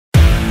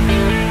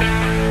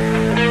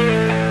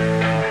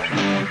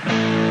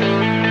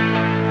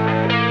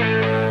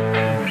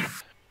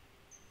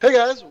Hey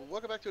guys,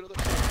 welcome back to another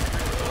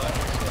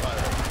Galactic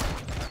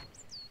Survival.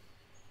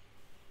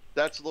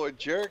 That's Lord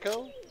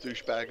Jerikho,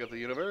 douchebag of the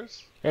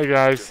universe. Hey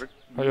guys,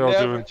 how y'all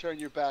doing? Never turn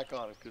your back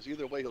on him, because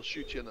either way he'll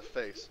shoot you in the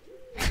face.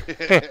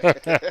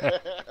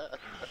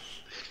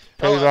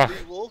 Oh, I'm Lee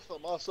Wolf.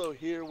 I'm also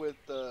here with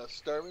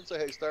Sturman. Say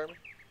hey, Sturman.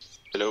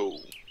 Hello.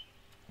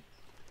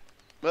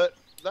 But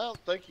now,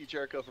 thank you,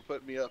 Jerikho, for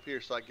putting me up here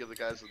so I can give the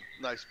guys a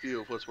nice view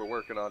of what we're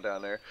working on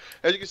down there.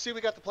 As you can see, we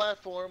got the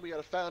platform. We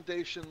got a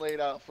foundation laid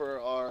out for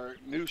our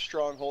new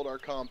stronghold, our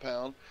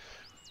compound.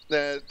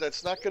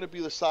 That's not going to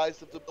be the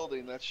size of the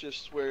building. That's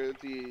just where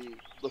the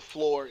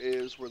floor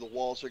is, where the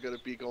walls are going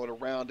to be going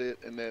around it.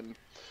 And then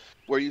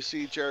where you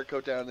see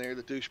Jerikho down there,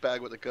 the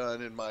douchebag with a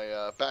gun in my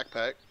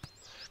backpack,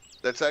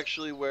 that's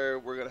actually where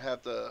we're going to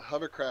have the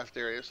hovercraft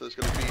area. So there's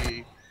going to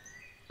be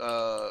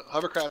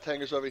hovercraft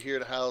hangars over here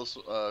to house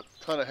a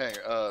ton of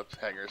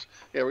hangars.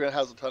 Yeah, we're going to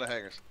house a ton of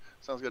hangars.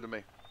 Sounds good to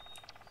me.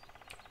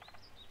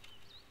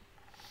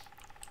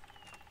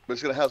 But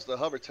it's going to house the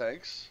hover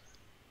tanks.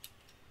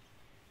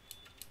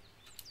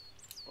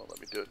 Well,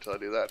 let me do it until I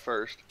do that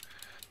first.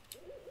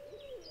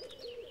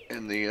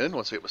 In the end,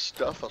 once I get my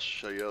stuff, I'll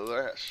show you the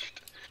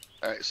rest.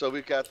 Alright, so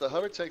we've got the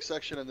hover tank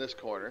section in this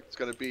corner. It's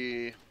going to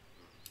be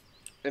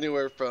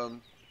anywhere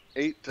from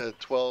 8 to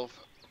 12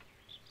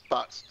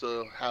 spots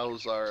to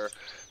house our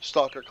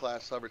stalker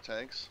class hover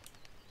tanks.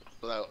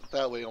 So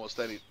that way almost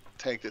any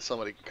tank that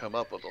somebody can come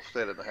up with will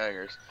fit in the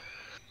hangars.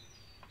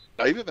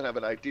 I even have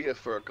an idea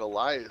for a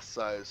Goliath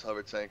size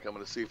hover tank. I'm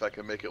going to see if I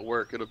can make it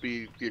work. It'll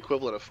be the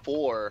equivalent of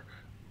 4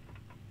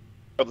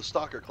 of the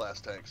stalker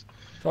class tanks.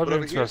 But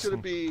over here is going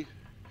to be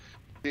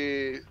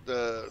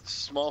the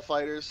small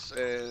fighters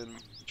and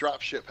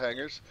dropship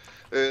hangars.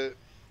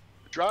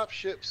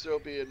 Dropships, there'll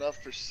be enough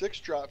for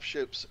 6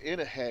 dropships in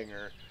a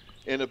hangar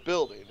in a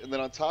building, and then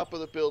on top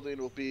of the building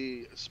will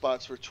be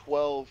spots for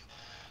 12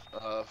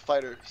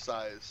 fighter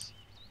size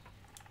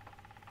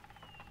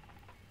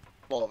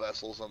small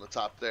vessels on the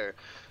top there.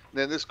 And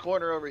then this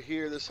corner over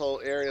here, this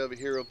whole area over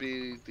here will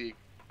be the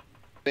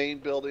main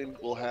building.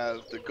 We'll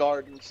have the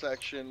garden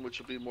section, which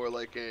will be more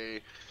like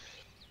a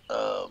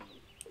what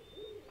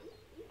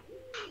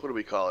do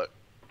we call it?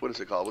 What is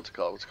it called? What's it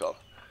called?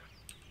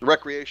 The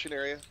recreation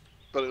area.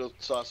 But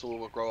it's also where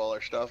we'll grow all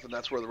our stuff, and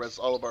that's where the rest,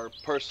 all of our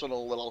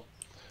personal little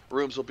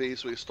rooms will be,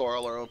 so we store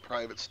all our own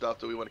private stuff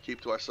that we want to keep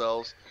to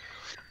ourselves.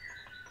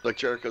 Like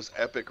Jerikho's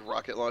epic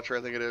rocket launcher,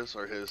 I think it is,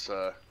 or his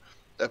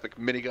epic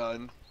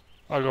minigun.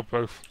 I got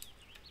both.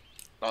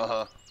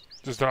 Uh-huh.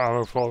 Just don't have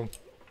a phone.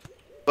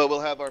 But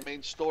we'll have our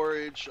main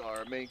storage,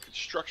 our main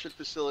construction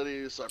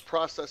facilities, our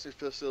processing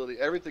facility,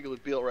 everything will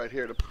be built right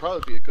here. It'll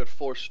probably be a good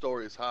 4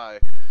 stories high.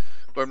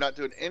 But I'm not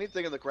doing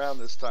anything in the ground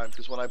this time,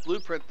 because when I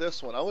blueprint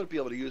this one, I want to be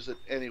able to use it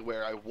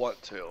anywhere I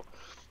want to.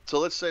 So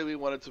let's say we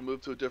wanted to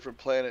move to a different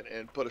planet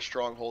and put a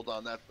stronghold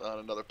on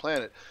another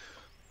planet.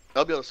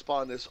 I'll be able to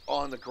spawn this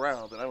on the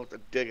ground, and I don't have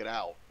to dig it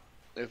out.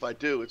 And if I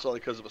do, it's only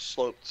because of a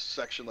sloped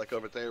section like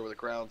over there where the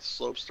ground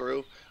slopes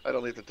through. I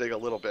don't need to dig a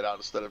little bit out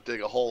instead of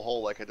dig a whole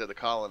hole like I did the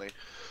colony.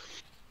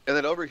 And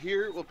then over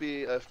here will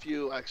be a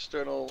few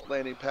external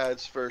landing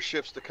pads for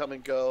ships to come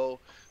and go.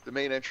 The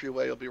main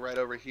entryway will be right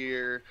over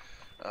here.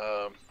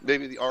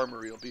 Maybe the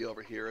armory will be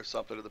over here or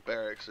something, or the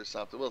barracks or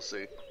something. We'll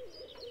see.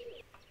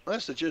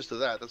 That's the gist of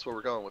that. That's where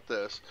we're going with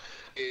this.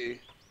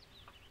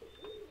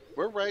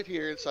 We're right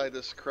here inside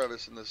this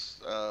crevice in this.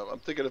 I'm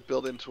thinking of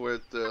building to where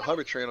the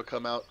hover train will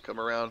come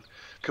around,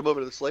 come over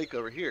to this lake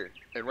over here,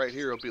 and right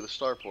here will be the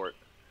starport.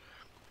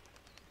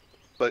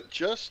 But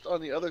just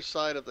on the other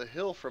side of the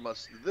hill from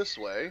us, this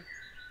way,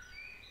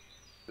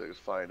 so you can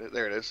find it.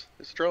 There it is.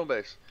 It's a drone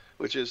base,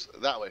 which is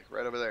that way,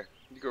 right over there.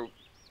 You go.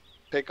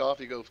 Take off,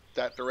 you go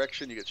that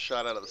direction, you get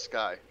shot out of the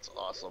sky. It's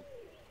awesome.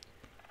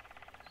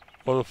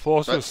 Well, the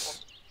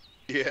fortress.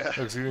 Yeah.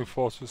 Exceeding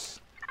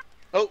fortress.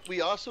 Oh, we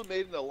also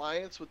made an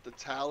alliance with the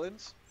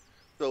Talons.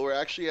 So we're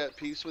actually at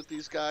peace with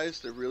these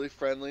guys. They're really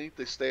friendly.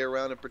 They stay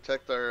around and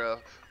protect our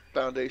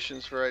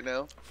foundations for right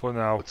now. For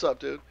now. What's up,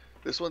 dude?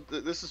 This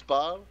is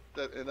Bob,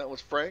 and that was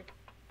Frank.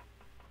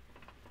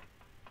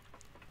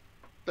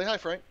 Say hi,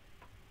 Frank.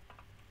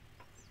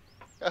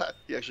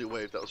 He actually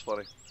waved. That was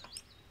funny.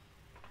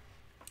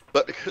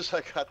 But because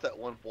I got that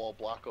one wall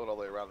block going all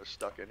the way around, they're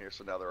stuck in here,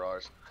 so now they're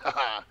ours.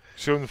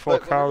 Showing the 4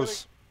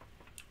 cows.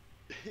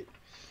 And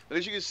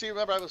as you can see,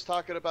 remember I was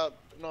talking about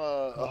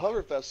a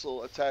hover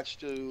vessel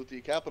attached to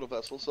the capital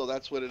vessel, so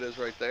that's what it is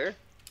right there. I'm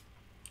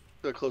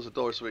going to close the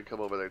door so we can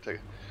come over there and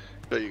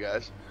show you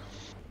guys.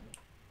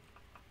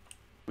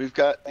 We've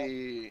got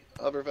the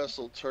hover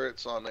vessel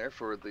turrets on there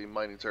for the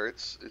mining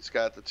turrets. It's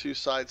got the 2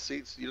 side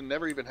seats. You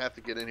never even have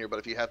to get in here, but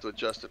if you have to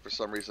adjust it for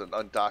some reason,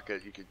 undock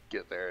it, you can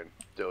get there and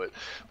do it.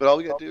 But all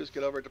we got to do is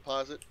get over at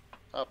deposit,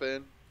 hop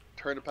in,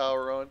 turn the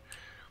power on,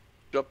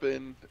 jump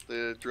in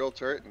the drill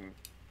turret, and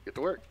get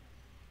to work.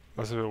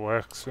 That's if it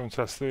works. We're going to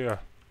test it, yeah.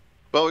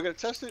 Well, we're going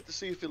to test it to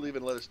see if it'll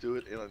even let us do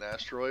it in an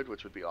asteroid,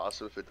 which would be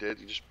awesome if it did.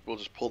 We'll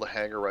just pull the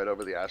hangar right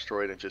over the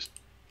asteroid and just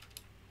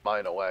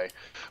mine away.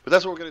 But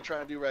that's what we're going to try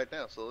and do right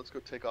now, so let's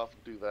go take off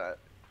and do that.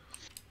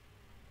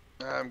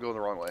 I'm going the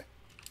wrong way.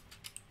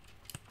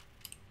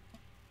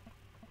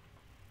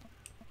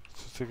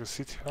 take a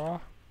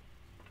CTR.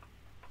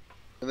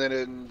 And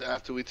then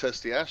after we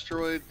test the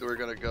asteroid, we're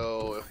gonna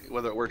go,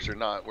 whether it works or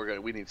not,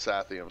 we need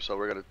Sathium, so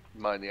we're gonna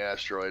mine the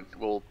asteroid.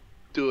 We'll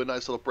do a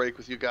nice little break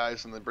with you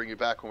guys and then bring you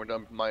back when we're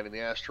done mining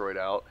the asteroid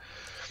out.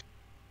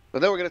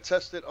 And then we're gonna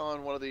test it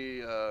on one of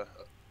the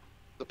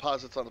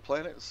deposits on the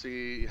planet and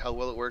see how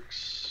well it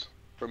works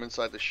from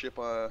inside the ship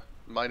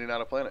mining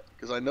out a planet.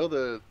 Because I know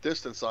the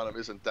distance on them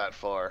isn't that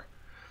far.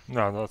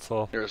 No, not at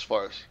all. They're as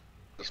far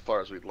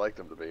as we'd like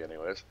them to be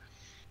anyways.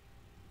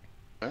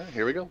 Alright,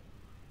 here we go.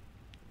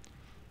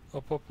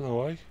 Up and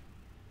away.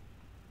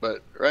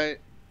 But, right...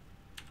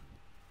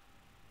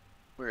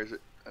 Where is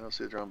it? I don't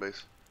see the drone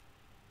base.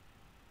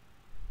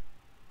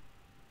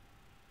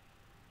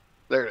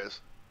 There it is.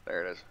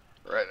 There it is.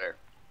 Right there.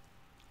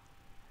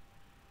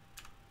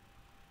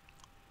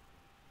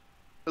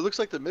 It looks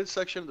like the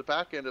midsection of the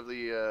back end of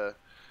the,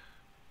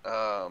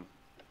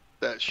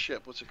 that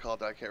ship, what's it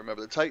called? I can't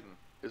remember. The Titan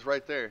is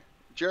right there.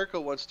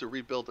 Jerikho wants to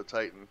rebuild the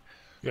Titan.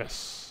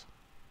 Yes.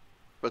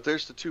 But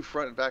there's the two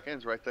front and back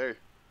ends right there.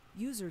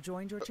 User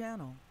joined your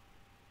channel.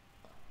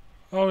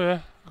 Oh yeah.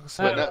 I can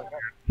see that.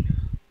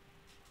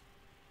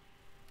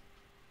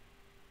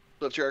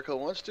 So if Jerikho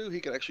wants to, he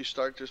can actually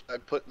start just by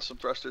putting some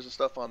thrusters and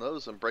stuff on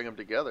those and bring them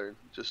together.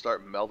 Just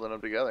start melding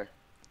them together.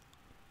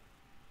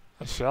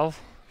 I shall.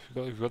 If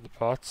you've got the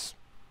parts.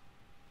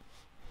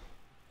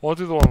 I'll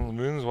do the one on the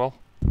moon as well.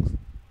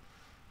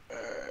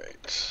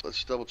 Alright,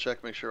 let's double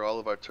check, make sure all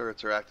of our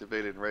turrets are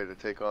activated and ready to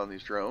take on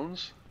these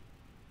drones.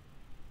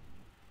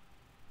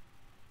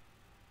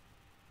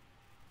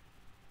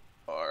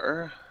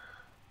 Are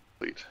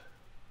complete.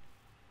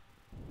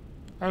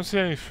 I don't see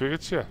any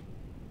frigates yet.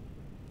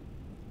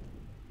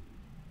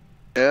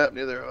 Yeah,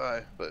 neither have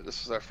I, but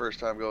this is our first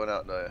time going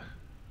out in the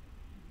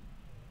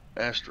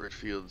asteroid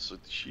fields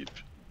with the sheep.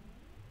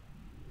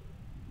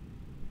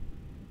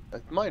 I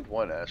mined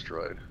one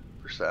asteroid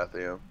for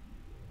Sathium.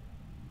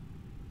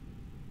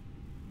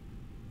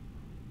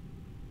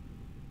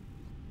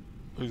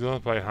 But you've done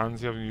it by hand,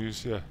 you haven't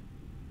used your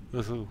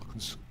little,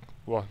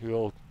 what do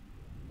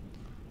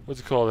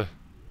you call it?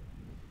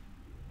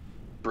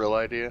 Drill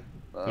idea?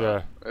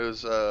 Yeah. It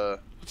was,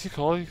 what do you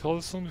call it? You called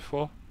it something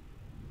before?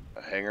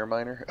 a hanger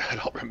miner? I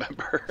don't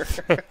remember.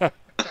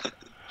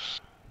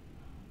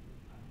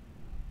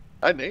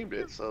 I named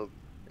it, so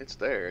it's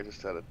there. I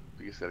just gotta,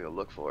 you just gotta go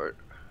look for it.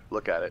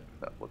 Look at it,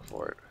 not look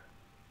for it.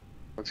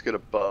 Let's get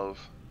above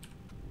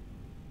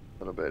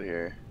a little bit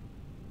here.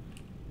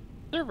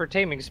 Server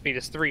taming speed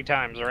is 3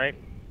 times, right?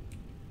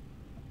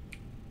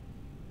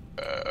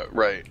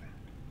 Right.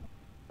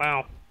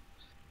 Wow.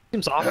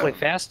 Seems awfully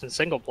fast in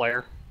single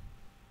player.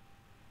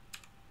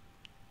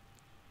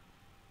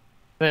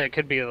 Then it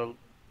could be the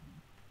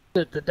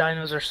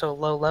dinos are so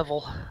low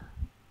level.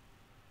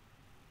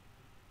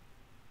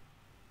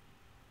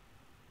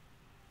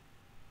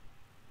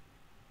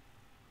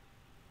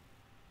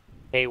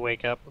 Hey,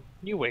 wake up.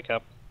 You wake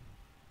up.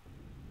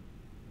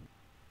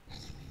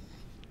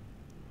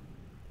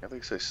 I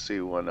think I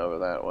see one over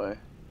that way.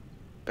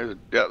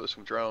 There's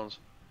some drones.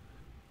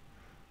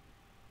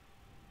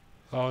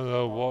 Oh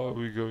no, what are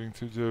we going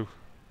to do?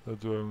 The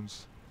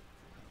drones.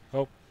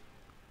 Oh,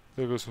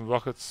 there goes some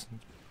rockets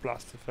and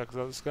blast effects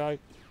out of the sky.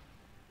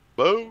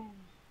 Boom!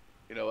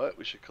 You know what?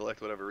 We should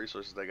collect whatever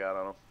resources they got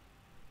on them.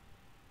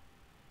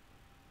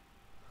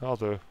 I'll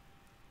do.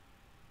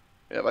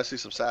 Yeah, I see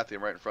some Sathium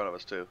right in front of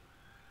us too.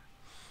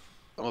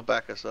 I'm gonna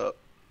back us up.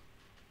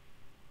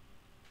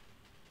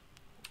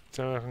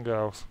 Tell me I can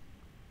go out.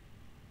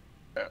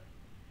 Yeah.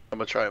 I'm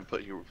gonna try and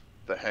put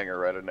the hangar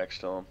right next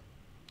to him.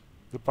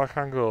 The back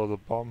hanger or the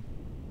bomb?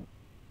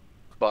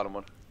 Bottom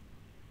one.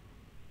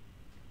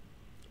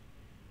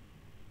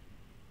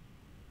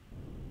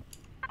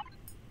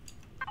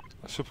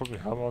 I should put my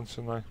hammer on,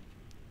 shouldn't I?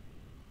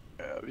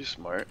 Yeah, be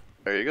smart.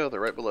 There you go, they're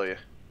right below you.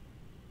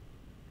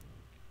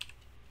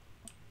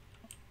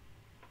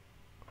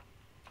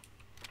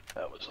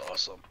 That was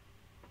awesome.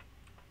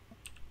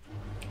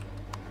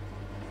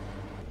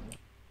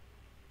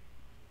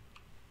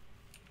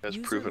 That's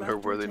User proven her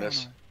left your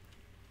worthiness. channel.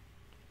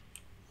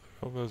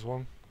 Oh, there's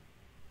one.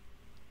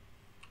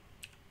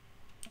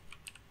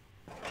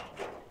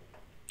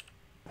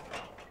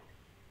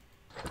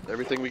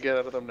 Everything we get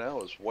out of them now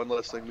is one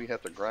less thing we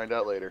have to grind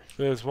out later.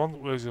 There's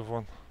one. Where's the other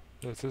one?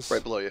 There it is.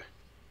 Right below you.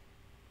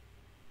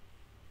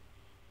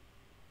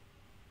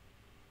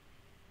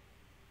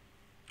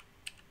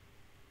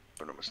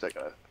 If I'm not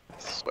mistaken, I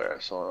swear I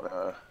saw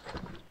a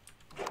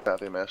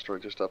Sathium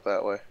asteroid just up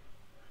that way.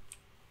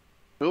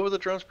 Who were the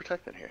drones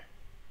protecting here?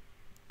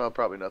 Oh,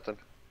 probably nothing.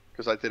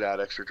 Because I did add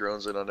extra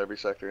drones in on every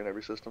sector and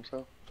every system,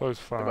 so. Close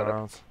far might have-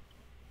 around.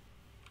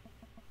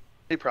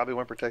 They probably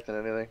weren't protecting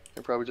anything.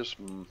 They're probably just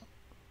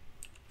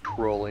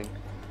trolling.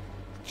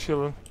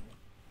 Chilling.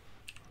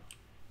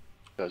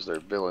 Because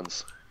they're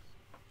villains.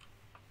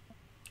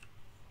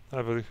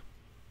 Hi, buddy.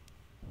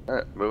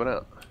 Alright, moving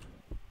out.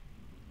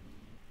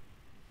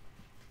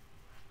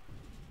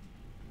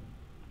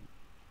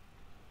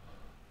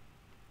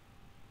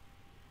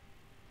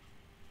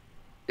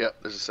 Yep,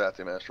 there's a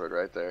Sathium asteroid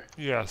right there.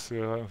 Yeah, I see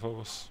it right in front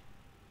of us.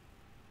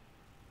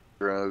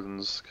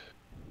 Drones.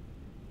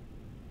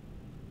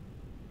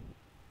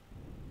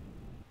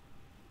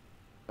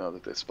 I don't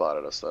think they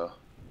spotted us though.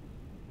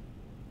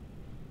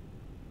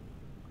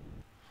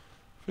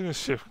 I think the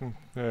ship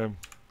can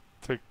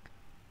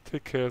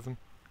take care of them.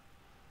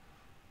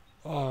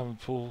 Oh, I'm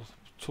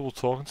trouble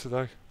talking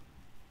today.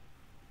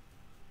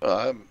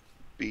 I'm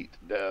beat to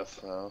death,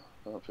 so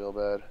I don't feel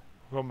bad.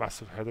 I've got a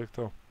massive headache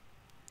though.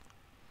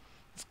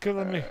 It's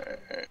killing me.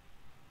 Alright.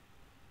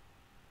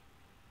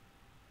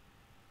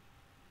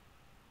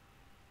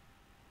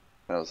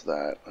 How's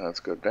that? Let's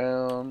go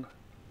down.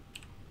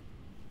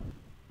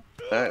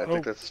 Alright, I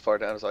think that's as far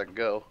down as I can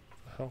go.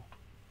 The hell?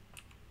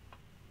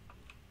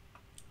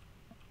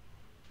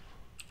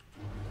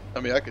 I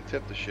mean, I could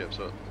tip the ship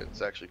so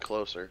it's actually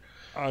closer.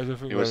 I don't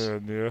think It was- we're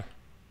near.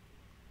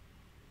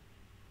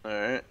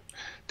 Alright.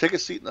 Take a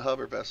seat in the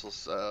hover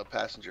vessel's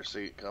passenger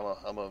seat.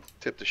 I'm gonna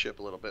tip the ship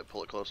a little bit,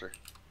 pull it closer.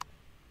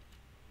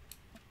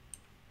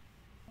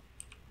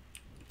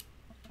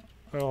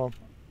 Hang on.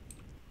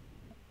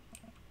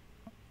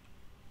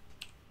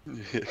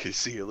 You can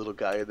see a little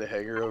guy in the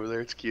hangar over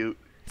there, it's cute.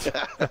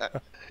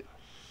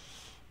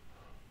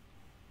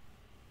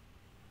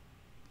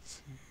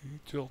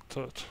 Dual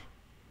touch.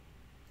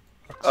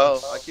 Oh,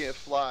 Access. I can't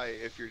fly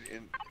if you're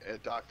in a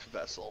docked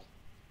vessel.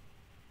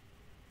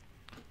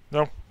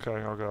 No? Okay,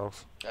 I'll go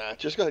out.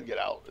 Just go ahead and get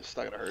out. It's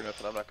not gonna hurt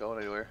nothing. I'm not going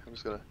anywhere. I'm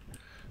just gonna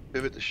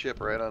pivot the ship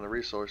right on the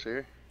resource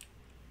here.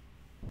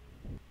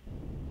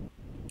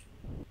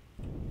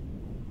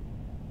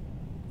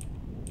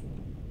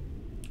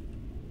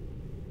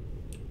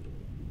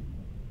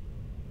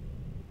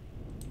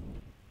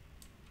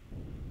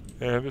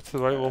 Yeah, a bit to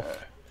the right, Wolf.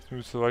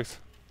 Move to the right.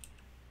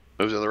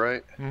 Move to the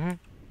right. Mm-hmm.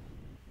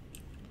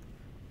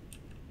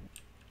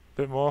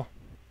 Bit more.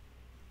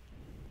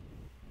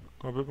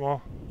 Go a bit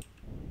more.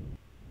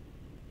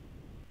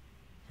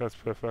 That's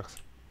perfect. See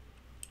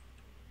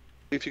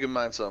if you can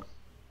mine some.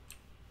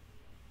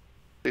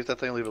 See if that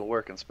thing will even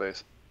work in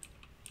space.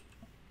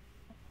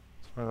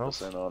 What We'll else?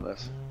 send on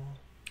this.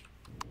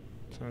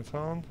 Turn it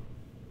on.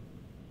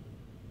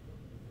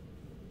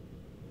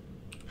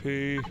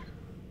 P.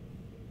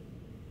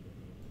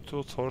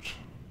 Dual touch.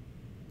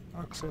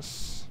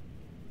 Access.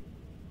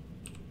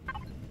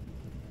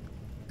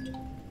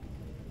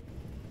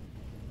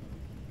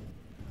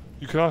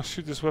 You cannot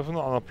shoot this weapon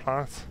on a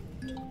planet.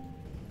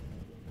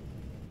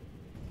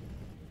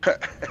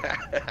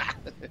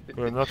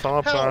 We're not on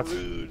a How planet.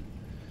 rude.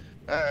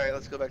 Alright,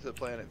 let's go back to the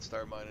planet and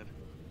start mining.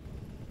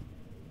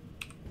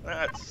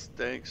 That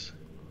stinks.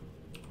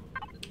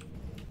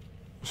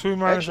 Should we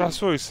manage Actually-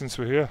 asteroids since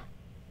we're here?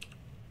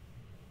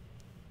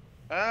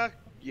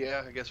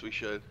 Yeah, I guess we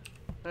should.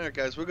 Alright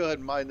guys, we'll go ahead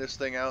and mine this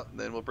thing out and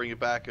then we'll bring it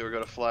back and we're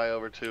going to fly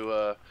over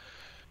to,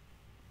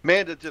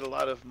 Manda did a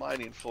lot of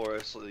mining for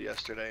us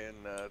yesterday and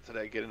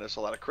today, getting us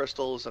a lot of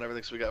crystals and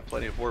everything, so we got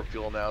plenty of warp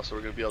fuel now, so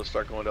we're going to be able to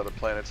start going to other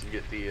planets and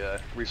get the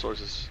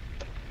resources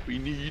we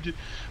need.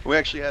 We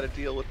actually had a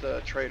deal with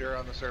the trader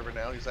on the server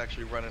now. He's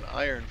actually running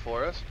iron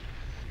for us.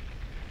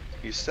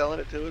 He's selling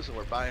it to us and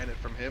we're buying it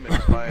from him, and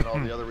he's buying all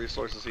the other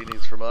resources he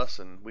needs from us,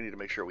 and we need to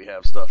make sure we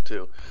have stuff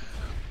too.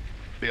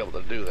 Be able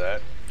to do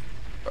that.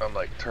 I'm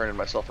like turning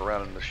myself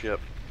around in the ship.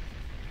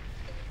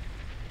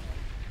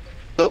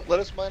 So let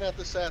us mine out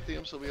the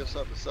Sathium so we have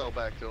something to sell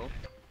back to him.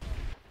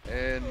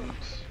 And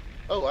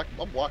oh,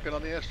 I'm walking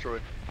on the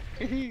asteroid.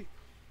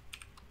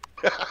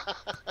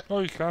 Oh,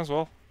 you can as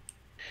well.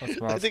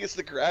 That's I mad. think it's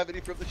the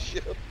gravity from the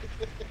ship.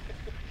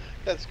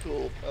 That's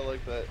cool. I like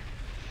that.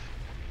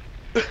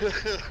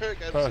 Alright,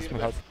 guys, That's see you in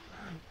a mad. bit.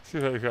 See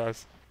you later,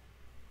 guys.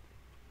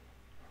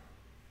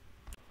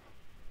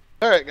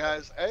 Alright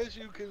guys, as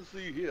you can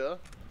see here,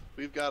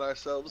 we've got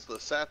ourselves the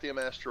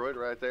Sathium asteroid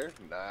right there.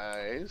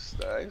 Nice,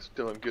 nice.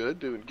 Doing good,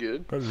 doing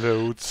good. Got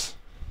loads.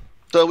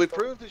 So we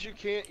proved that you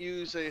can't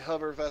use a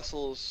hover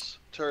vessel's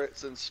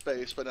turrets in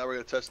space, but now we're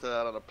going to test it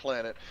out on a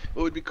planet.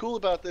 What would be cool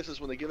about this is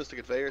when they give us the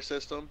conveyor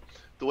system,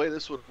 the way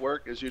this would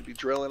work is you'd be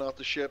drilling off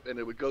the ship and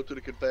it would go through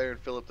the conveyor and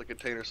fill up the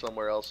container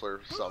somewhere else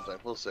or something.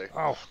 We'll see.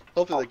 Ow.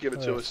 Hopefully they give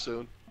it to Yes. us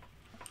soon.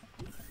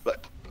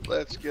 But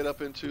let's get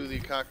up into the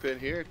cockpit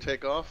here,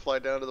 take off, fly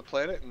down to the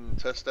planet, and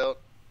test out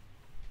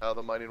how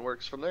the mining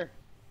works from there.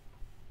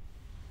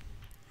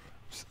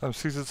 I'm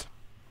seated.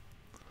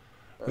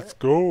 All Let's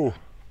go.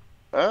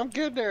 I'm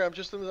getting there. I'm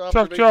just in the Chop,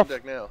 observation chop.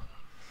 deck now.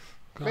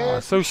 God,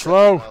 Man, so shut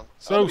slow. down.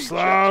 So I'm gonna eject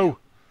slow. you.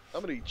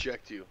 I'm gonna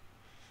eject you. You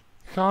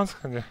can't,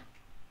 can you?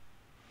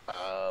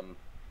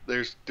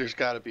 There's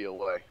got to be a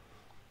way.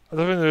 I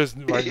don't think there is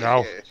right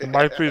now. There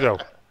might be though.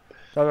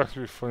 That'd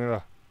actually be funny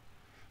though.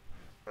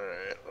 All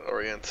right,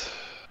 orient.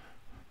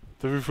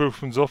 The roof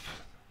opens up,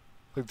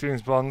 like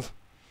James Bond.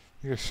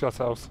 You get shot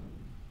out.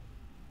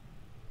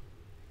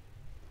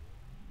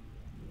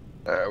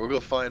 All right, we'll go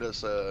find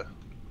us a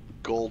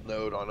gold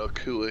node on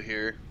Okua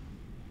here.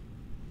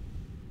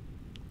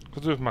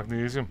 Could do with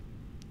magnesium.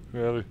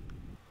 Really.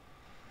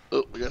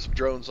 Oh, we got some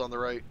drones on the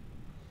right.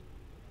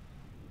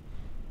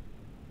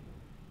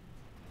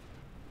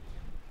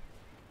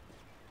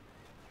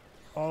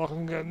 Oh, I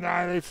can get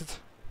annihilated.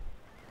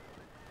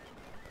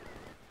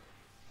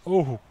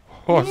 Oh,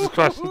 I just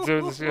crashed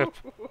into the ship.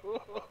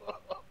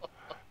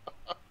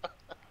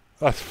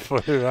 That's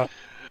funny, that.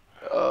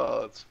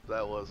 Oh,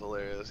 that was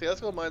hilarious. Yeah,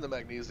 let's go mine the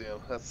magnesium.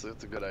 That's a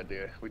good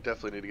idea. We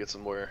definitely need to get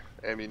some more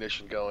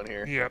ammunition going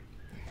here. Yep.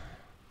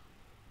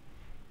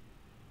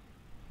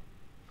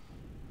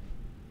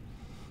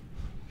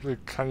 The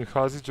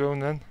kamikaze drone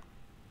then.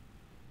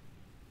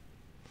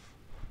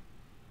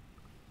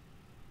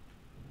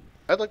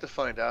 I'd like to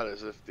find out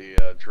is if the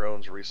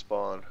drones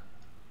respawn.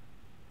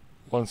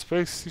 One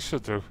space, you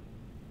should do.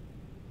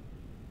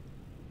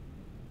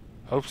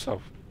 Hope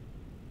so.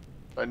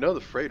 I know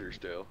the freighters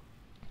do.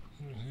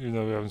 You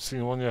know, we haven't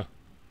seen one yet.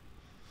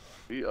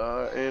 We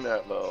are in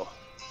Atmo.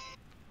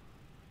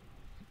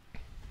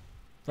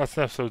 That's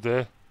an episode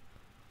there.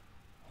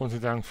 Hunting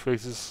down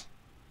freighters.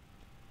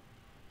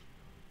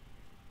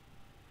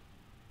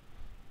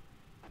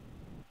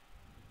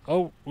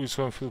 Oh, we just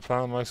went through the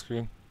plan on my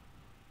screen.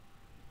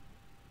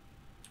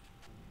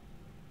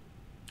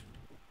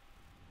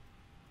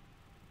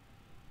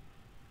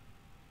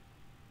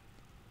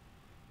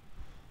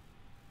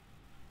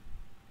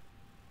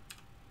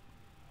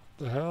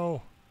 What the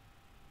hell?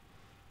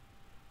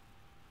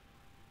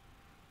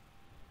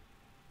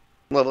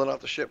 Leveling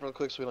out the ship real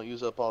quick so we don't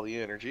use up all the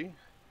energy.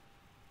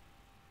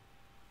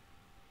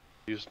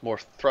 Use more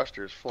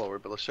thrusters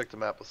forward, but let's check the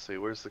map. Let's see,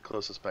 where's the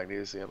closest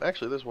magnesium?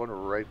 Actually, there's one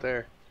right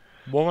there.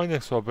 One right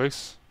next to our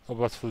base. Oh,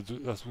 that's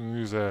when we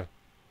use Yeah,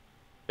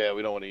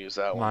 we don't want to use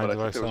that one, Mine but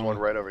I think there was one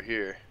only. right over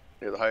here,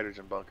 near the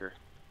hydrogen bunker.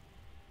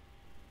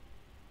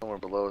 Somewhere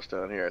below us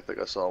down here, I think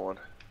I saw one.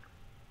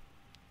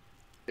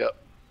 Yep.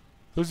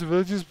 Those are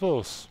villages below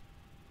us.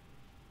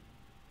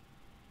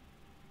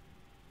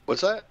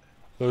 What's that?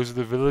 Those are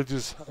the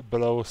villages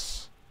below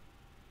us.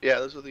 Yeah,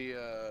 those are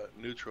the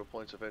neutral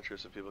points of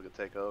interest that people can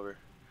take over.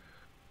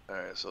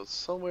 Alright, so it's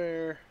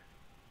somewhere...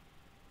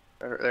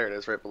 There it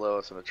is, right below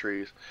us in the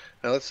trees.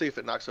 Now let's see if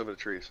it knocks over the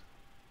trees.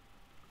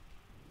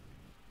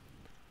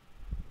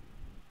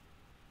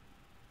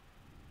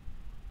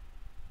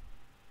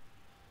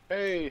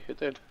 Hey, it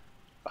did.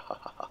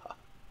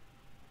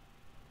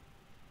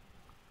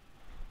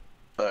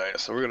 Alright,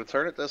 so we're going to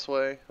turn it this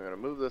way. We're going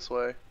to move this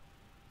way.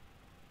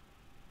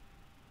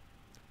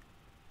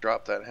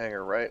 Drop that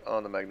hanger right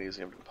on the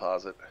magnesium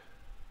deposit.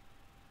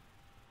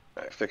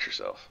 Alright, fix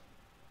yourself.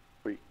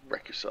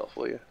 Wreck yourself,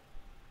 will you?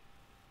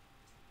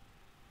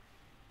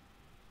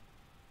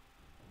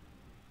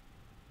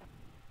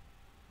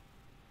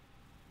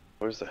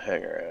 Where's the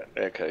hanger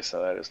at? Okay,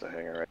 so that is the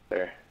hanger right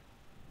there.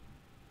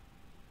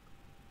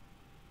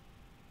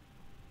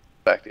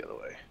 Back the other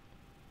way.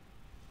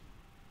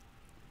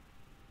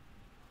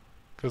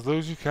 Because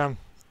those you can.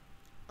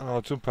 And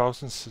I'll jump out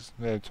and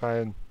try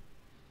and...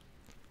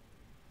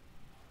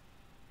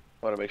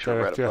 Want to make sure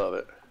we're right Direct, yeah. above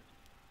it.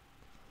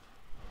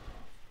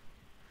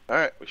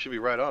 Alright, we should be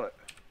right on it.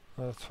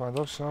 Let's find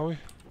out, shall we?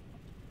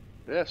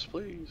 Yes,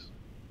 please.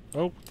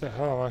 Oh, what the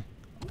hell am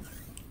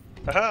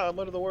Aha, I'm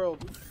under the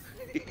world.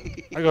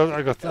 I? I got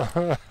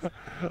I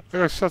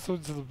got shot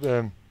into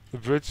the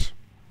bridge.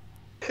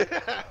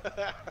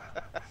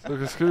 So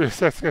just give me a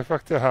sec to get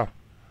back there.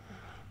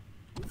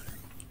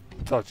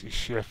 Dodgy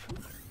ship.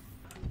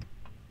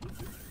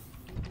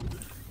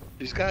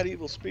 She's got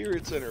evil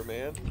spirits in her,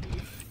 man.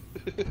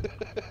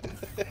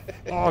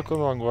 Oh, I've gone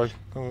the wrong way.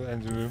 Gone to the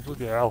engine room.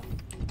 Bloody hell.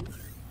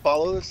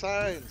 Follow the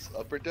signs.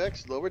 Upper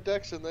decks, lower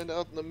decks, and then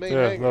out in the main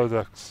Yeah, hangar. low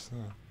decks.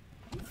 Yeah.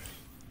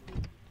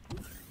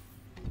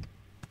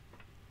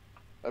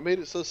 I made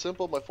it so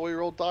simple, my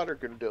 4-year-old daughter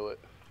can do it.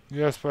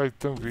 Yes, but I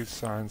don't read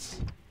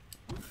signs.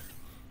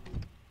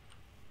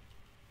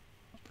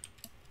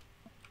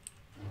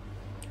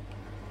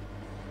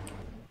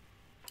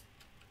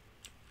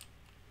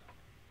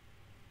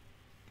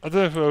 I don't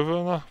know if we're over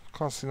or not.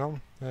 Can't see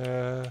nothing.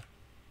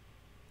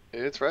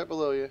 It's right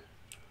below you.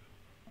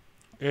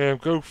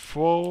 Go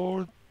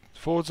forwards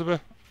a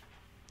bit.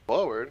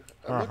 Forward?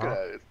 I'm looking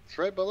Uh-huh. at it. It's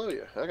right below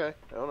you. Okay,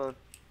 hold on.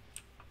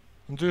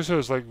 I'm doing so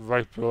it's like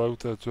right below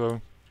the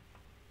drone.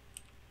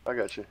 I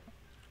got you.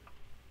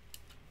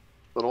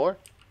 Little more?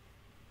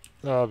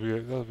 That'll be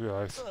it. That'll be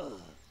alright.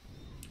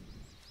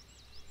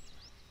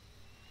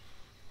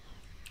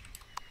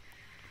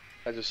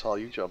 I just saw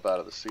you jump out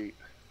of the seat.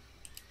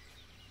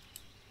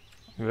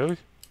 Really?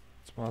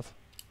 Smart.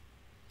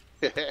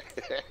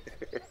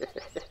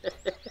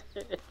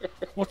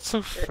 What's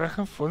so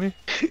fucking funny?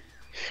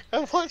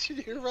 I'm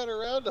watching you run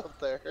around up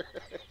there.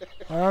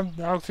 I am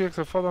now because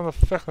I fell down the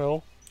fucking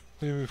hole.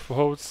 Moving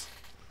forwards.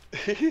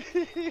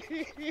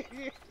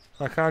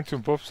 I can't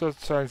jump up, so I'm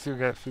trying to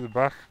get through the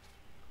back.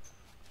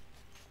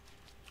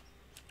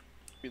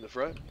 In the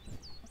front?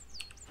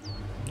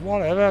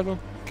 Whatever, I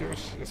don't give a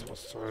shit what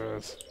story it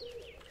is.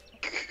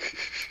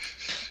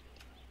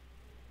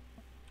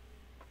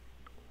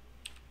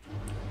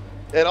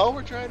 And all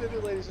we're trying to do,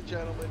 ladies and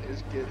gentlemen,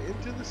 is get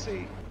into the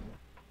seat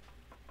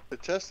to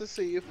test to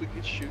see if we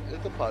can shoot a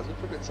deposit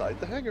from inside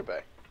the hangar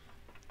bay.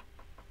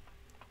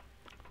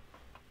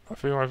 I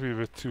think it might be a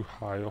bit too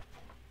high up.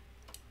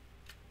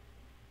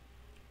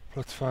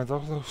 Let's find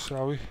out though,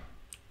 shall we?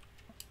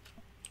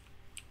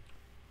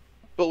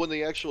 But when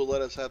they actually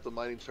let us have the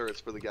mining turrets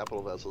for the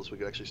capital vessels, we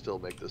could actually still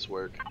make this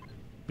work.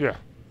 Yeah,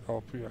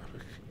 that'll be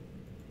epic.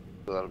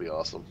 So that'll be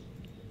awesome.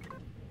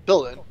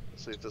 Till then,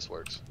 let's see if this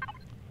works.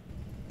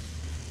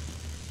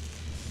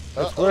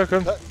 It's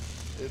working. Cutting.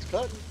 It's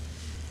cutting.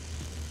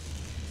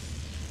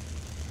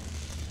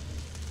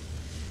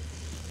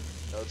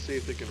 Now let's see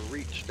if it can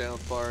reach down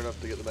far enough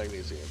to get the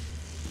magnesium.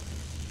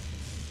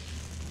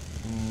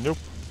 Nope.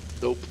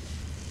 Nope.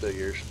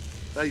 Figures.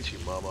 Nice, you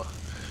mama.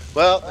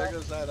 Well, there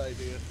goes that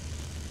idea.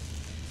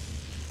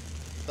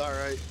 It's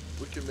alright.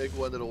 We can make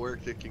one that'll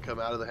work that can come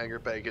out of the hangar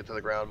bay, get to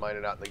the ground, mine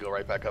it out, and then go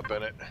right back up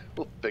in it.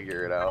 We'll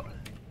figure it out.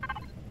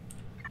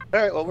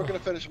 Alright, well, we're going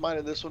to finish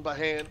mining this one by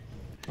hand.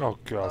 Oh,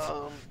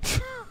 God.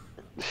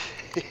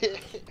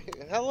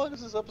 How long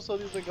has this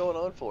episode been going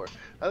on for?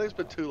 I think it's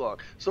been too long.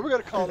 So we're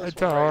going to call I this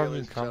don't one right here, know,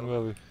 ladies and can't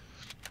gentlemen. really.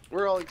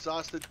 We're all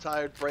exhausted,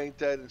 tired, brain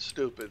dead, and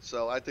stupid,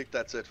 so I think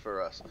that's it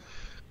for us.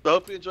 So I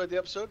hope you enjoyed the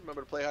episode.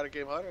 Remember to play harder,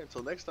 game harder.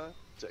 Until next time,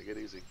 take it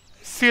easy.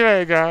 See you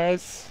later,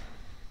 guys.